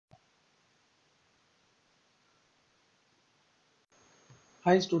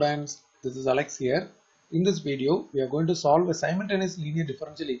Hi students, this is Alex here. In this video, we are going to solve a simultaneous linear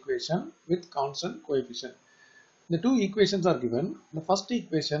differential equation with constant coefficient. The two equations are given. The first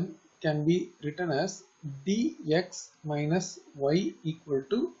equation can be written as dx minus y equal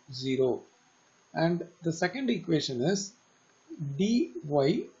to 0. And the second equation is dy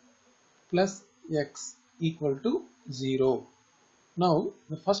plus x equal to 0. Now,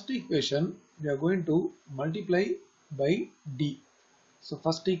 the first equation we are going to multiply by d. So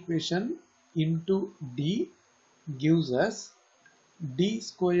first equation into d gives us d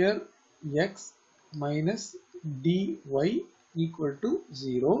square x minus dy equal to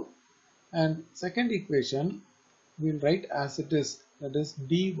 0, and second equation we will write as it is, that is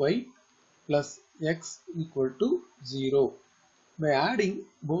dy plus x equal to 0. By adding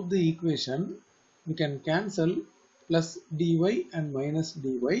both the equation we can cancel plus dy and minus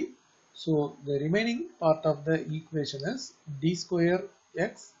dy. So the remaining part of the equation is d square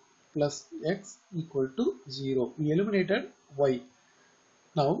x plus x equal to 0. We eliminated y.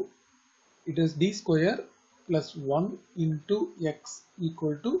 Now it is d square plus 1 into x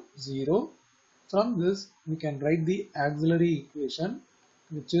equal to 0. From this we can write the auxiliary equation,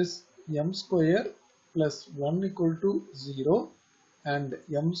 which is m square plus 1 equal to 0 and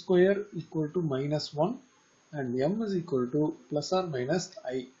m square equal to minus 1 and m is equal to plus or minus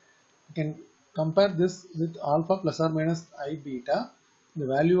I. You can compare this with alpha plus or minus I beta. The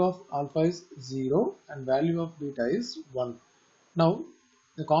value of alpha is 0 and value of beta is 1. Now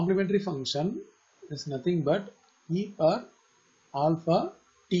the complementary function is nothing but e power alpha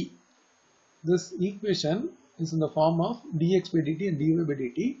t. This equation is in the form of dx by dt and dy by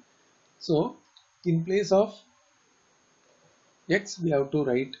dt. So in place of x we have to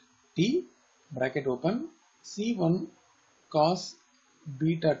write t bracket open c1 cos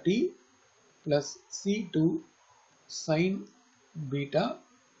beta t plus c2 sin beta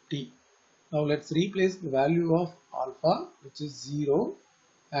t. Now let's replace the value of alpha, which is 0,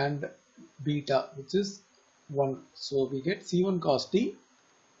 and beta, which is 1. So we get c1 cos t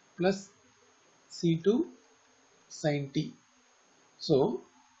plus c2 sin t. So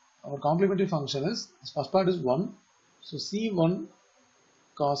our complementary function is, this first part is 1. So c1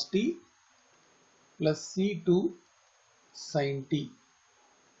 cos t plus c2 sin t.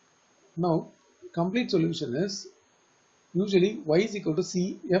 Now complete solution is, usually y is equal to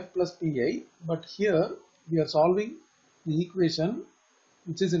cf plus pi, but here we are solving the equation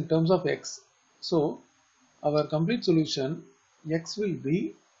which is in terms of x. So our complete solution x will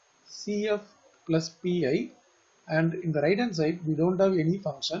be cf plus pi, and in the right hand side we don't have any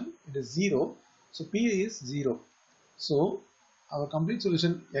function, it is 0, so pi is 0. So our complete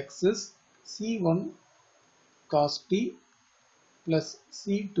solution x is c1 cos t plus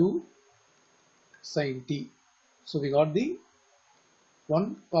c2 sin t. So we got the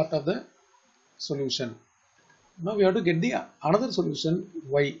one part of the solution. Now we have to get the another solution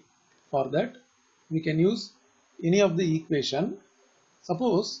y. For that we can use any of the equation.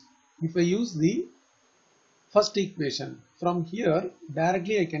 Suppose if I use the first equation, from here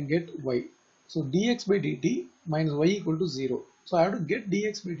directly I can get y. So dx by dt minus y equal to 0. So I have to get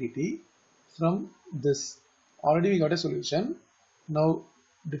dx by dt from this. Already we got a solution. Now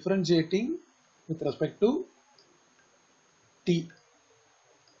differentiating with respect to t.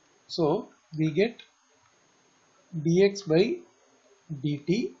 So we get dx by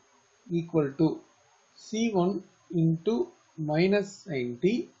dt equal to c1 into minus sin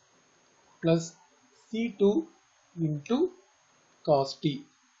t plus c2 into cos t.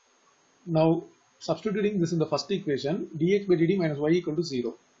 Now substituting this in the first equation, dx by dt minus y equal to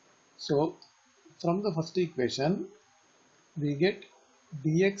 0. So from the first equation we get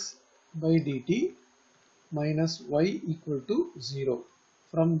dx by dt minus y equal to 0.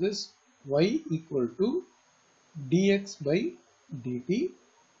 From this y equal to dx by dt,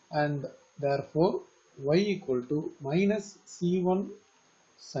 and therefore y equal to minus c1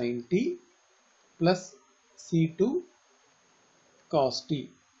 sin t plus c2 cos t.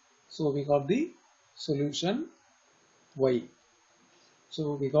 So we got the solution y.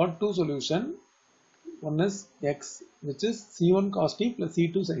 So we got two solutions. One is x, which is c1 cos t plus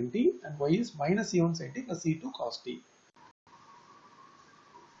c2 sin t, and y is minus c1 sin t plus c2 cos t.